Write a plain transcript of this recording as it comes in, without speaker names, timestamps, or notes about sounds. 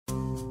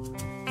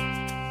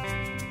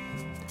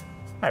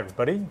Hi,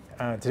 everybody.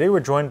 Today we're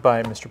joined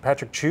by Mr.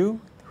 Patrick Chu,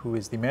 who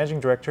is the Managing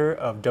Director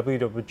of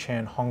WW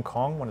Chan Hong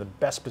Kong, one of the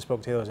best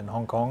bespoke tailors in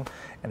Hong Kong,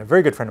 and a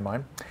very good friend of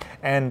mine.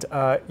 And,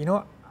 I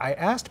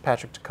asked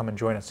Patrick to come and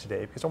join us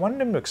today because I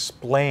wanted him to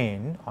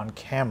explain on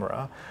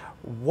camera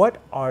what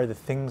are the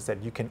things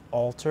that you can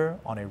alter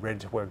on a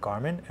ready-to-wear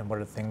garment and what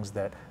are the things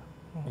that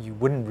you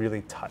wouldn't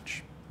really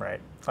touch,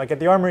 right? Like at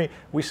the Armoury,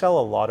 we sell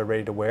a lot of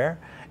ready-to-wear,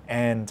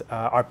 and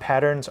our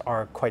patterns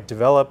are quite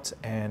developed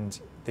and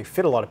they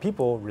fit a lot of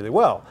people really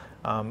well.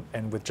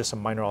 And with just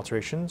some minor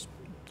alterations,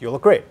 you'll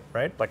look great,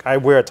 right? Like I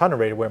wear a ton of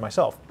ready-to-wear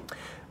myself.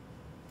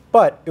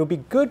 But it would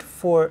be good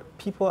for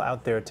people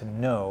out there to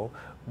know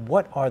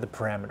what are the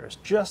parameters,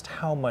 just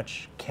how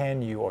much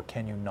can you or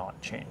can you not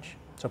change.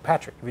 So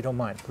Patrick, if you don't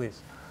mind,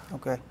 please.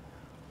 OK，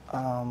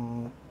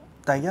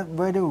 第一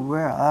ready to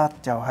wear 啦，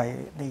就係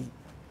你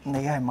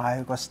係買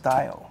佢個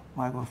style，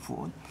 買個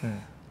款，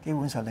基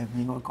本上你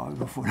唔應該改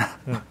個款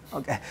啦。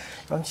OK，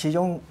 咁始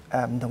終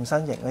唔同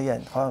身形嘅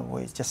人可能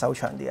會隻手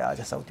長啲啊，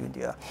隻手短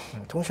啲啊。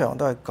通常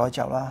都係改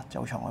袖啦，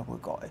袖長我會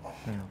改。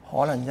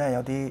可能真係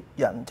有啲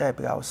人真係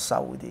比較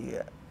瘦啲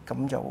嘅，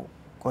咁就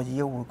個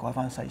腰會改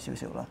翻細少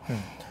少啦。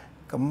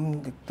咁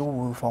亦都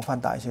會放翻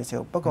大少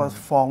少，不過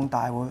放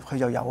大佢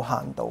就有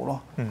限度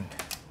咯。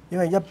因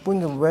為一般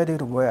嘅 ready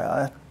to wear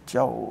咧，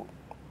就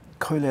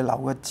佢哋留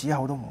嘅指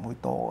口都唔會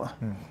多啊。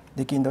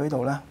你見到呢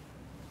度咧，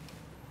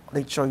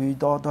你最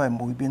多都係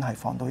每邊係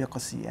放到1個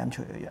cm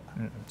出嚟嘅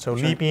啫。就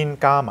呢邊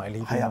加埋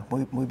呢邊。係啊，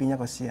每邊1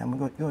個 cm，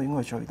 呢個應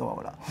該係最多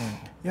噶啦。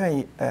因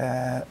為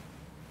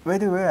ready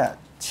to wear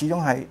始終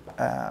係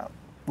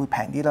會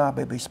平啲啦，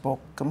比 bespoke，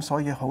 咁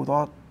所以好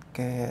多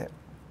嘅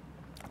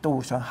都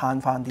會想慳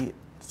翻啲。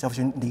就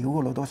算料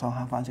嗰度都想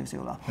慳翻少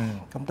少啦，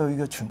咁對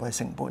於全部係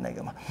成本嚟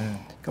噶嘛，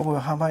咁會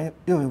慳翻呢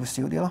度會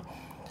少啲咯。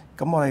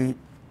咁我哋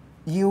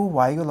腰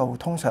位嗰度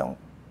通常，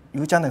如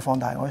果真係放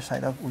大，我哋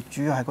細得會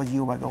主要喺個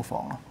腰位嗰度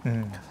放咯。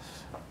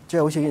即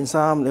係好似件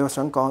衫，你話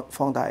想講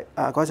放大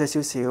改細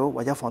少少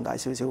或者放大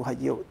少少係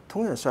腰，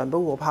通常上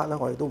高個 part 咧，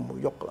我哋都唔會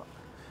喐噶啦，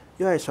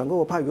因為上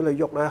高個 part 如果你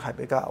喐咧係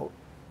比較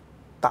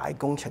大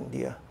工程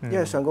啲啊，因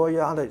為上高個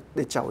part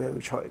你袖又要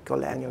除，個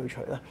領又要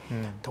除啦，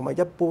同埋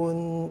一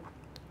般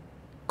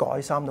改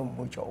衫都唔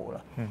會做噶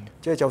啦，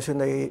即係就算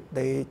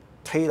你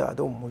Tailor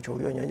都唔會做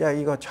呢樣嘢，因為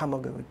呢個差唔多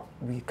叫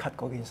recut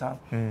嗰件衫。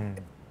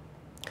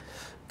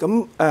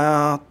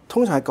咁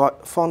通常係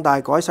放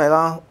大改細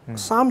啦，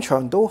衫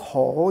長都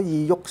可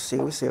以喐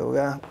少少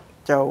嘅，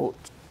就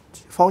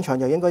放長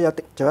就應該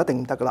一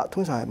定唔得噶啦。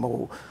通常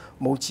係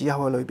冇指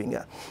口喺裏邊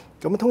嘅。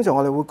咁通常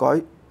我哋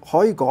會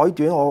可以改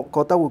短，我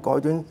覺得會改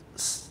短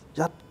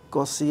1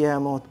個 cm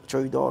咯，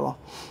最多咯。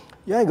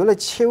因為如果你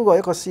超過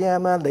1個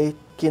cm 咧，你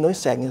見到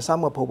成件衫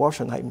嘅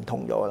proportion 係唔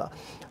同咗啦。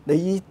你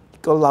依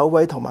個紐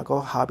位同埋個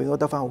下邊嗰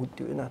得翻好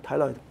短啊，睇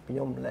落變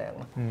咗唔靚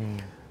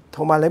咯。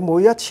同埋你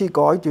每一次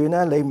改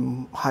短咧，你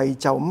唔係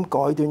就咁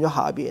改短咗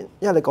下邊，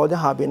因為你改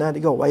短下邊咧，呢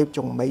個位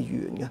仲未完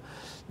嘅，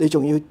你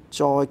仲要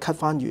再 cut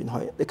翻完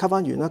佢。你 cut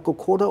翻完咧，個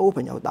quarter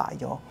open 又大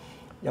咗，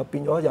又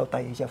變咗有第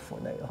二隻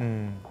款嚟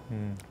咯。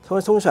所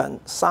以通常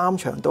衫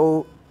長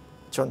都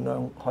盡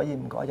量可以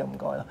唔改就唔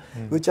改啦。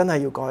如果真係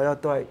要改啦，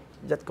都係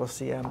1個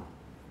cm。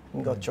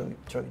應該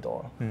最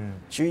多咯，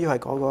主要係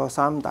改個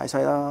衫大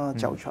細啦、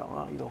袖長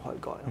啦，呢度可以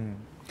改咯。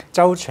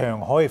袖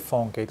長可以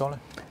放幾多咧？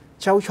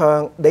袖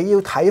長你要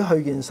睇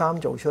佢件衫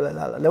做出嚟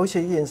啦。你好似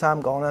呢件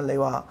衫講咧，你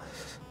話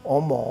我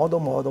摸都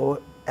摸到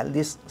at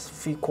least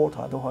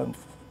 3/4都可以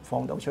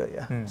放到出嚟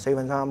嘅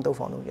，3/4都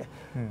放到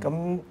嘅。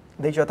咁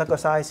你着得個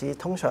size，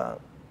 通常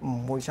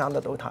唔會爭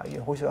得到太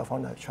遠，好少話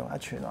放到長1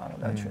寸啊、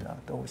2寸啊，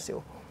都好少。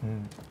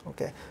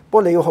OK， 不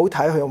過你要好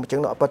睇佢有冇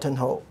整落 button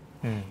hole。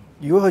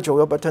如果佢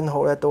做咗 button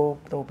hole 咧，都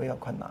比較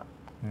困難，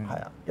係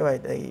啊，因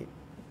為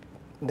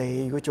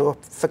你如果做咗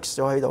fix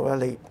咗喺度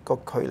咧，你個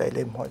距離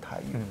你唔可以太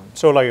遠。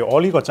所以例如我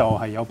呢個就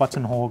係有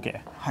button hole 嘅，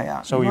係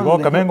啊。所以如果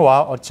咁樣嘅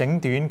話，我整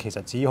短其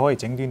實只可以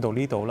整短到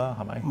呢度啦，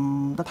係咪？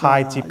唔得，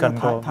太接近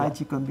個太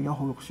接近變咗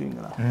好肉酸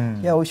㗎啦。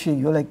因為好似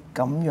如果你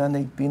咁樣，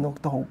你變到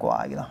都好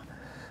怪㗎啦。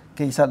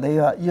其實你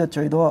話呢個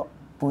最多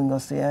半個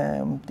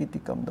cm 啲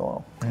咁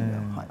多，係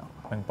啊。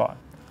明白。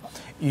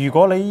如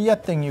果你一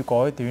定要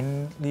改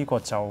短呢個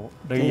袖，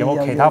你有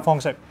冇其他方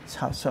式？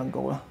插上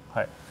高啦。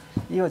係。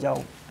呢個就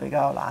比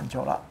較難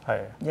做啦。係。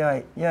因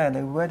為你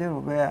ready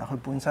to wear 佢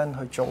本身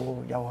去做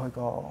有佢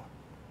個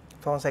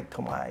方式，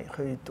同埋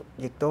佢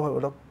亦都有好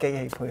多機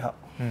器配合。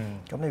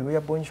咁你如果一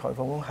般裁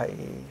縫係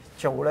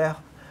做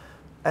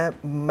咧，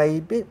未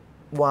必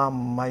話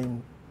唔係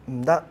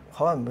唔得，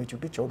可能未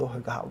必做到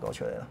佢嘅效果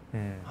出嚟啦。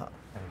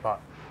明白。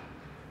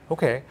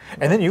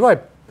OK，and then 如果係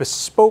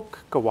bespoke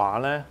嘅話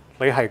咧？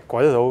你係改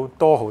得到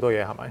多好多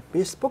嘢係咪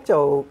 ？bespoke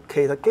就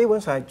其實基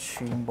本上係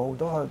全部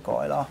都可以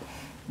改啦。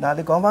嗱，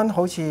你講翻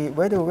好似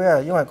ready to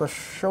wear， 因為個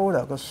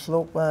shoulder 個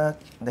slope 咧，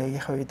你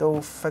去都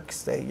fix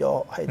死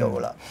咗喺度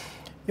啦。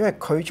因為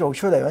佢做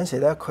出嚟嗰陣時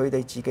咧，佢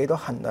哋自己都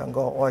衡量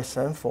過，我係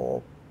想 for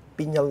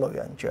邊一類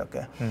人着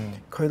嘅。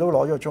佢都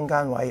攞咗中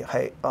間位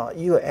係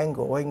呢個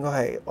angle 應該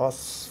係我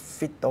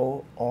fit 到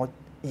我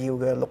要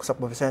嘅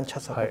60%、70%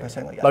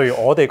嘅人。例如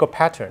我哋個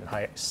pattern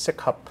係適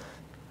合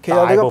其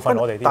實你個大部分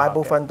我哋啲大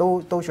部分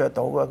都着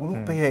到嘅。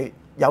咁譬如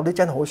有啲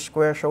真係好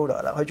square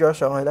shoulder 啦，佢着咗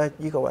上去咧，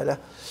呢個位咧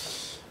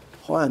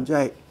可能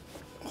真係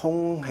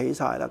空起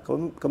晒啦。咁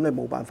你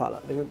冇辦法啦，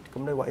咁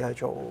你唯係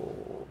做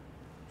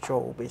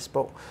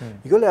bespoke。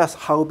如果你話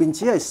後邊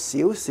只係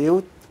少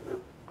少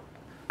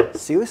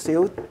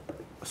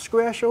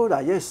square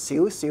shoulder， 因為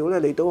少少咧，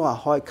你都話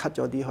可以 cut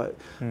咗啲去。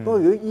不過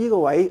如果依個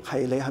位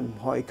係你係唔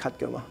可以 cut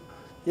噶嘛，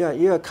因為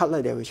依個 cut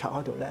咧，你會拆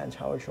開條 land，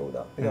拆開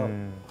shoulder，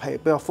 係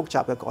比較複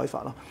雜嘅改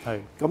法咯。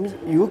咁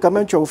如果咁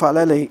樣做法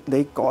咧，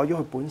你改咗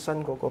佢本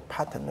身嗰個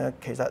pattern 咧，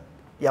其實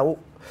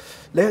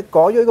你改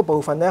咗呢個部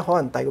分咧，可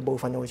能第二個部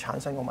分就會產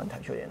生個問題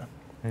出現啦。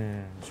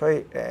所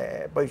以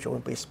不如做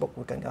bespoke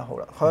會更加好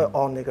啦，可以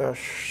按你嘅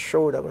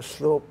shoulder 嘅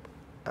slope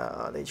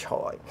你裁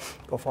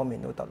各方面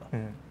都得啦。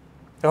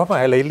有可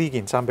能係你呢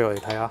件衫俾我哋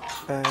睇下。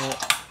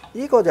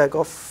呢個就係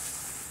個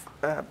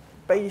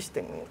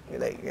basting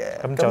嚟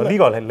嘅。咁就呢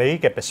個係你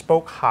嘅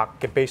bespoke 客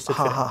嘅 basting。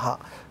客。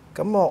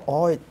咁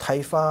我可以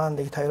睇翻，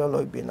你睇到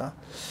裏邊啦。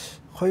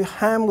去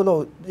hem 嗰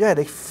度，因為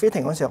你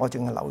fitting 嗰時候，我淨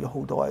係留咗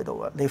好多喺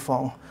度嘅。你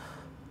放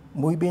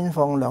每邊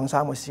放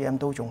2-3個 cm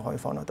都仲可以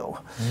放得到。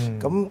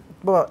咁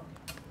不過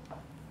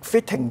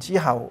fitting 之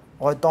後，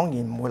我當然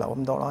唔會留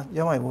咁多啦，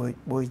因為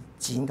會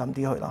剪緊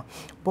啲去啦。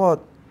不過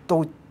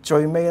到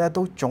最尾咧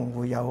都仲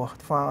會有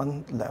翻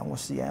2個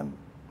cm，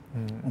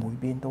每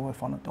邊都可以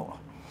放得到。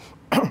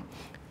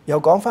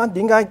又講翻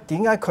點解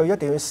佢一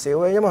定要少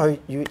咧？因為佢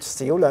越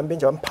少兩邊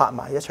就咁拍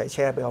埋一齊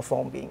車比較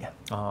方便嘅。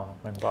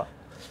明白。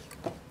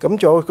咁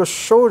仲有個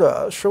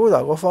shoulder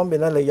嗰方面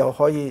咧，你又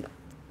可以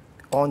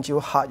按照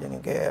客人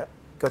嘅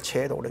個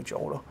斜度嚟做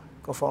咯，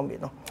嗰方面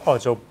咯。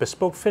做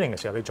bespoke fitting 嘅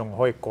時候，你仲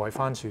可以改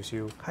翻少少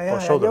個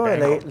shoulder。因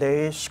為你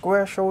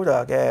square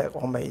shoulder 嘅，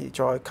我咪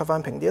再 cut 翻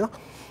平啲咯。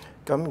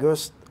咁如果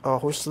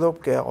好 slope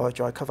嘅，我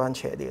再 cut 翻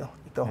斜啲咯，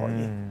亦都可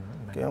以。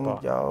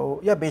咁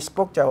因為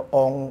bespoke 就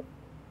按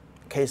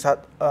其實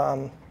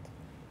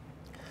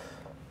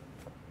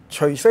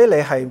除非你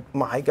係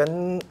買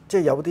緊，即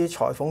係有啲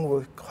裁縫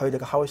會佢哋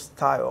嘅 house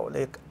style，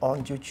 你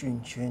按照轉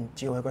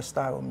照佢個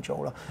style 咁做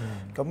咯。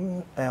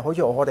咁好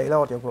似我哋咧，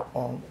我哋會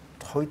按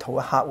去同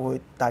個客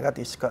會大家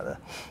discuss 啊，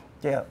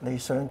即係你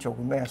想做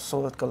咩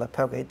shoulder 個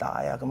lapel 幾大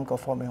啊？咁各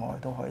方面我哋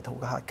都可以同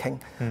個客傾，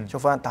做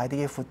翻大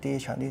啲、闊啲、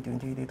長啲、短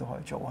啲啲都可以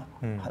做啊。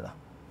係啦。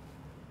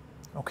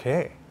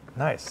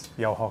OK，nice，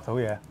 又學到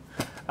嘢。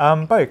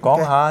不如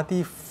講下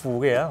啲褲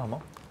嘅嘢啦，好冇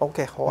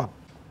 ？OK， 好啊。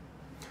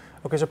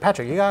OK，so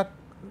Patrick，依家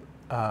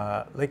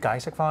你解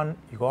釋翻，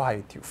如果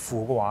係條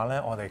褲嘅話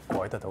咧，我哋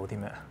改得到啲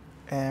咩？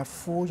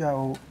褲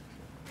就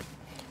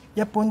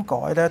一般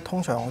改咧，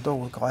通常我都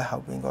會改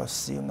後邊個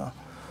線咯，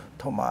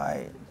同埋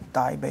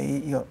大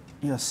髀呢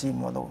個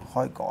線嗰度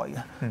可以改嘅。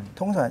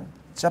通常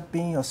側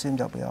邊呢個線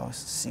就比較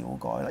少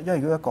改啦，因為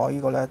如果一改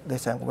呢個咧，你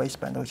成個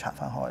waistband 都要拆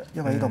翻開，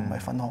因為呢度唔係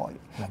分開嘅。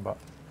明白。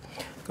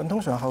咁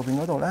通常後邊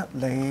嗰度咧，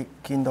你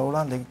見到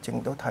啦，你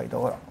淨都睇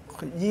到啦。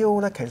腰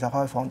咧其實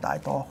可以放大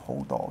多好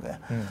多嘅。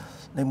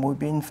你每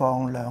邊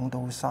放2到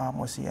3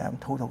個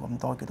cm，total 咁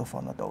多幾都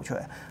放得到出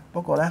嚟。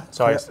不過咧，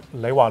就係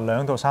你話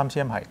2到3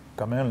 cm 係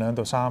咁樣2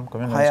到3，咁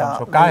樣2到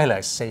3，加起嚟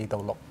係4到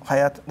6。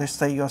係啊，你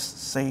4個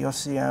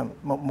cm，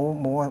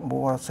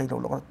 冇話4到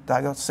6啊，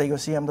大概4個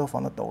cm 都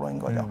放得到啦，應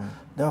該就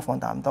你可以放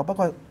大唔多。不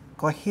過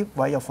個 hip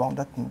位又放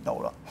得唔到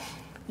啦，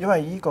因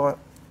為呢個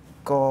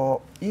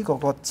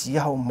指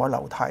口唔可以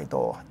留太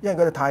多，因為如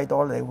果你太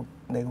多，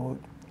你會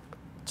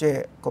即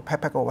係個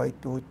pat 個位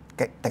會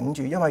頂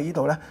住，因為呢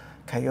度咧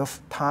其實要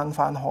攤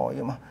翻開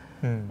噶嘛。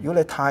如果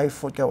你太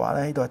闊嘅話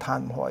咧，呢度係攤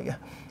唔開嘅，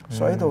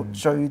所以呢度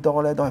最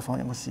多咧都係放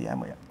1個 cm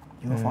嘅。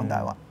如果放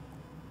大話，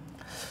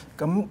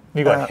咁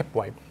呢個係 hip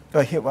位，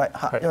個 hip 位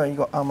嚇，因為呢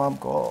個啱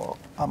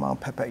啱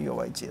pat 呢個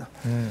位置啦。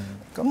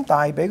咁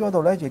大髀嗰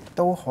度咧亦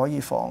都可以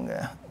放嘅，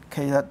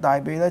其實大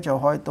髀咧就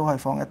可以都係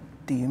放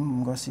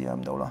1.5個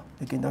cm 度啦。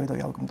你見到呢度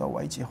有咁多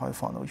位置可以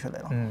放到出嚟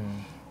咯。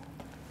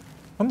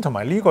咁同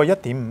埋呢個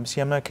1.5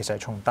 cm咧，其實係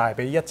從大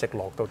髀一直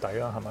落到底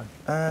啦，係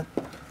咪？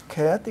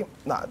其實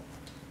嗱，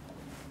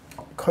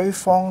佢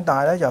放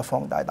大咧就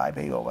放大大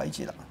髀個位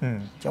置啦。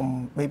就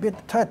未必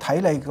睇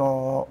你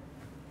個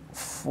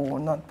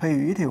款啦。譬如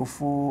呢條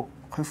褲，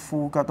佢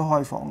褲腳都可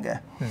以放嘅，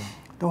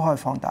都可以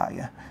放大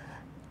嘅。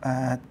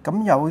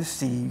咁有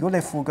時如果你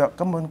褲腳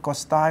根本個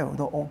style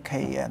都 OK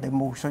嘅，你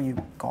冇需要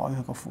改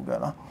佢個褲腳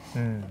啦。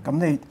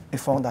咁你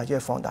放大只係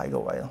放大呢個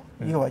位咯，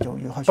呢個位就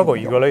要開始。不過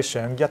如果你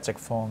想一直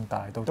放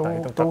大到底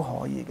都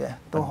可以嘅，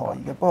都可以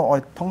嘅。不過我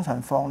通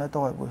常放咧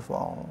都係會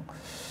放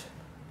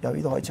由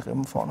呢度可以直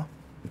咁放咯，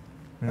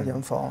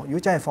咁放。如果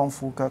真係放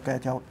褲腳嘅，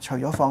就除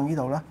咗放呢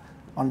度啦，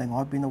我另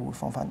外一邊都會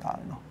放翻大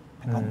咯，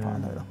平衡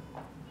翻佢咯。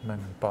明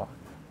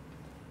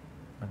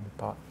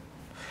白。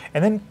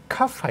And then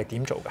cuff 係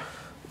點做㗎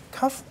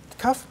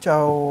？cuff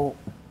就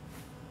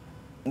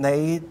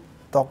你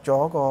度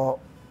咗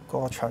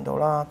個長度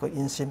啦，個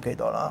inseam 幾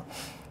多啦。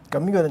咁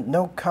呢個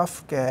no cuff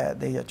嘅，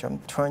你就咁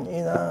turn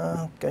in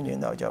啦，跟住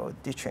然後就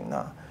ditching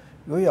啦。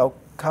如果有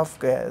cuff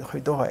嘅，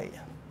佢都係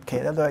其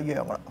實都一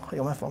樣噶啦，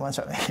有乜放翻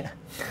上嚟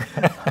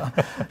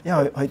嘅？因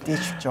為佢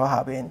ditch 咗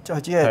下邊，即係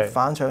佢只係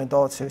反上去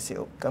多少少，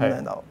咁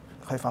然後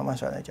佢反翻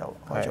上嚟就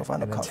可以做翻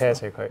個 cuff。車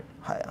死佢。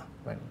係啊，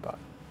明白。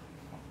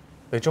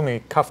你中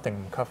意 cuff 定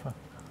唔 cuff 啊？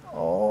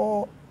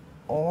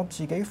我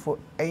自己闊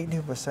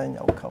 80%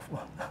 有 cuff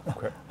喎。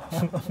Okay.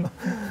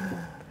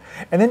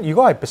 And then 如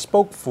果係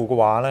bespoke 褲嘅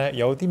話咧，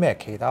有啲咩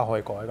其他可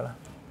以改嘅咧？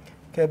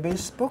其實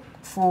bespoke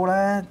褲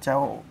咧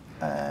就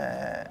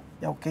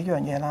有幾樣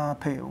嘢啦，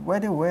譬如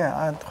ready wear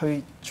啊，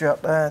佢着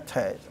咧其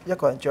實一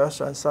個人着得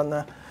上身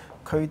咧，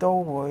佢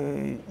都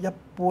會一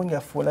般嘅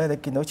褲咧，你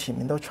見到前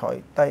面都裁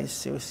低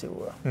少少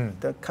㗎，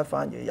都 cut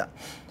翻嘢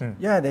人。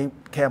因為你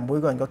其實每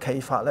個人個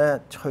企法咧，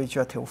去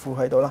着條褲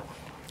喺度啦，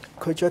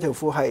佢着條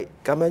褲係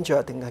咁樣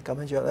着定係咁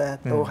樣着咧，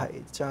都係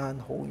爭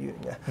好遠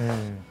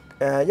嘅。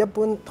一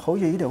般好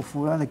似呢條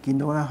褲咧，你見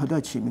到咧，佢都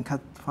係前面 cut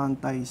翻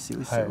低少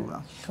少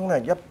噶。通常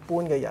一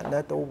般嘅人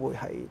咧都會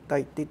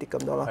係低啲啲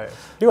咁多啦。呢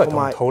個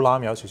同肚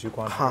腩有少少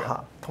關係嘅。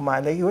同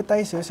埋你如果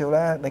低少少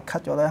咧，你 cut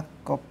咗咧，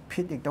個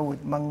pit 亦都會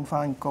掹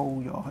翻高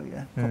咗去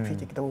嘅，個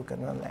pit 亦都會更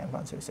加靚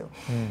翻少少。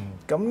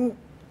咁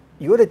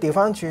如果你調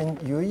翻轉，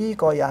如果呢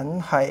個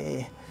人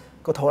係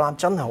個肚腩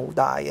真係好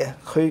大嘅，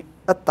佢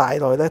一大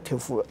落咧條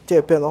褲，即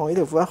係譬如攞呢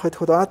條褲咧，佢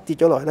肚腩一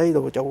跌咗落咧，呢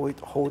度就會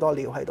好多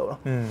料喺度咯。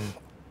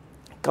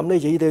咁你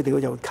呢啲料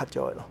就會 cut 咗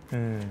佢咯。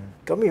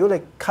咁如果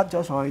你 cut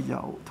咗上去，就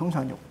通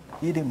常用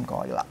呢啲唔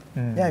改噶啦。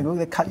因為如果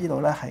你 cut 呢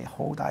度咧係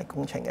好大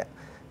工程嘅，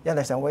因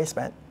為你上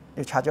waistband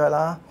要拆咗佢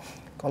啦，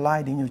個拉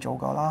鏈要做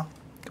過啦，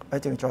一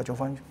定要再做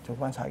翻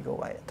晒個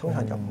位，通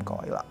常就唔改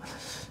啦。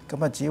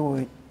咁啊，只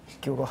會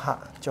叫個客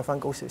着翻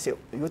高少少。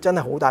如果真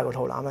係好大個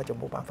肚腩咧，就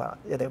冇辦法啦，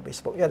一定要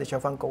bespoke，因為你着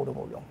翻高都冇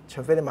用，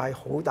除非你買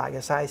好大嘅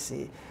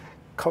size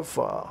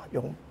cover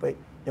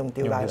用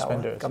吊帶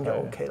鈕，咁就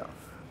OK 啦。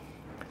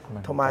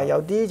同埋有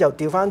啲就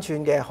調翻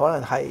轉嘅，可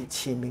能係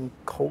前面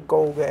好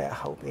高嘅，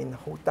後邊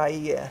好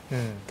低嘅。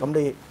咁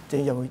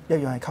你又一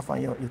樣係 cut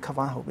翻，要 cut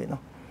翻後邊咯。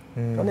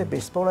咁你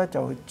bespoke 咧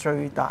就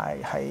最大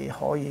係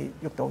可以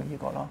喐到呢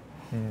個咯。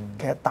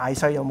其實大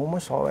細又冇乜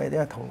所謂，因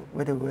為同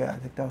ready wear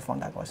亦都係放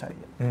大個細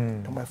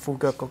嘅。同埋褲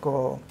腳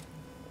嗰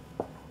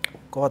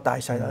個大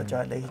細啦，就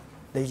係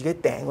你自己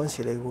訂嗰陣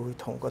時，你會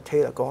同個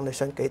tailor 講你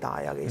想幾大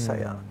啊幾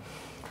細啊。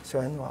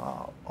想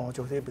話我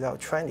做啲比較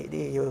trendy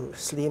啲，要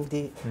slim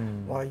啲，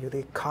或者要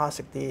啲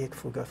classic 啲，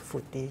褲腳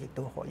闊啲，亦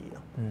都可以咯。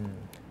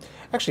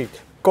Actually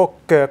個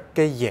腳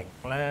嘅型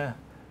咧，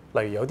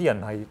例如有啲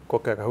人係個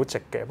腳係好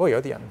直嘅，不過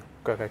有啲人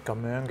腳係咁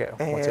樣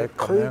嘅，或者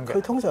咁樣嘅。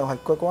佢通常係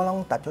個光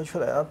窿突咗出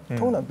嚟啦。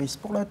通常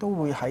bespoke 咧都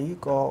會喺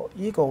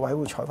依個位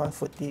會裁翻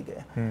闊啲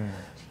嘅。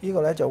依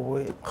個咧就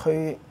會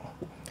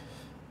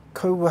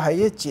佢會喺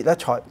一節咧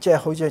裁，即係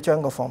好似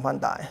將個放翻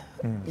大，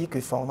依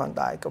橛放翻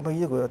大，咁佢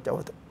依個就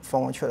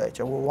放咗出嚟，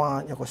就會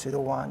彎，有個少少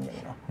彎形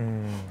咯。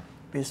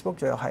bespoke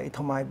就係，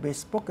同埋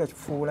bespoke 嘅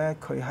褲咧，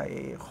佢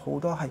係好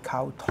多係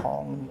靠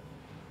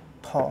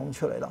燙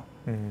出嚟咯。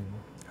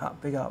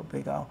比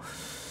較，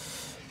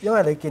因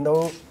為你見到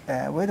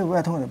ready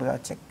wear 通常比較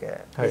直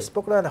嘅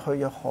bespoke 咧，佢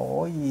又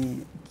可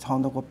以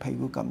燙到個屁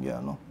股咁樣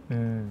咯。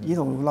依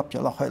度會凹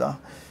咗落去啦，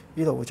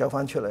依度會走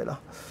翻出嚟啦。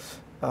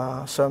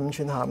上5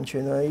寸下5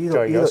寸啦，依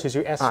度有少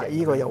少 S 型。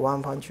依個又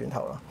彎翻轉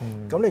頭啦。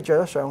咁你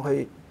着咗上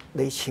去，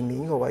你前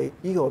面呢個位，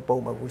呢個布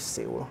咪會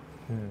少咯。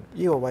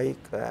呢個位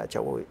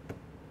就會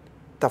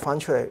凸翻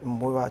出嚟，唔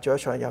會話着咗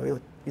上去又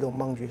呢度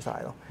掹住晒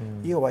咯。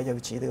呢個位又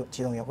自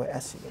動有個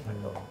S 型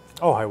喺度。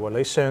係喎，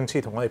你上次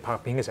同我哋拍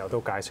片嘅時候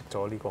都解釋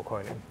咗呢個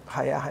概念。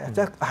係啊，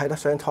即係啦，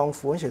上燙褲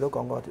嗰時都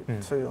講過，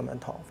需要咁樣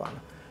燙翻。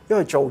因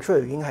為做出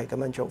嚟已經係咁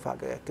樣做法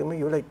嘅，咁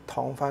如果你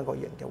燙翻個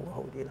型就會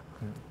好啲啦。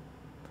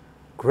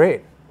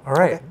Great. All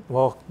right.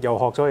 Well, 又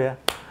學咗嘢。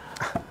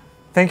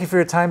Thank you for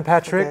your time,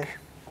 Patrick.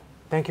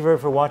 Thank you very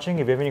much for watching.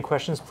 If you have any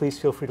questions, please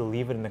feel free to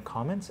leave it in the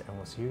comments, and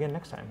we'll see you again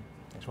next time.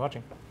 Thanks for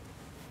watching.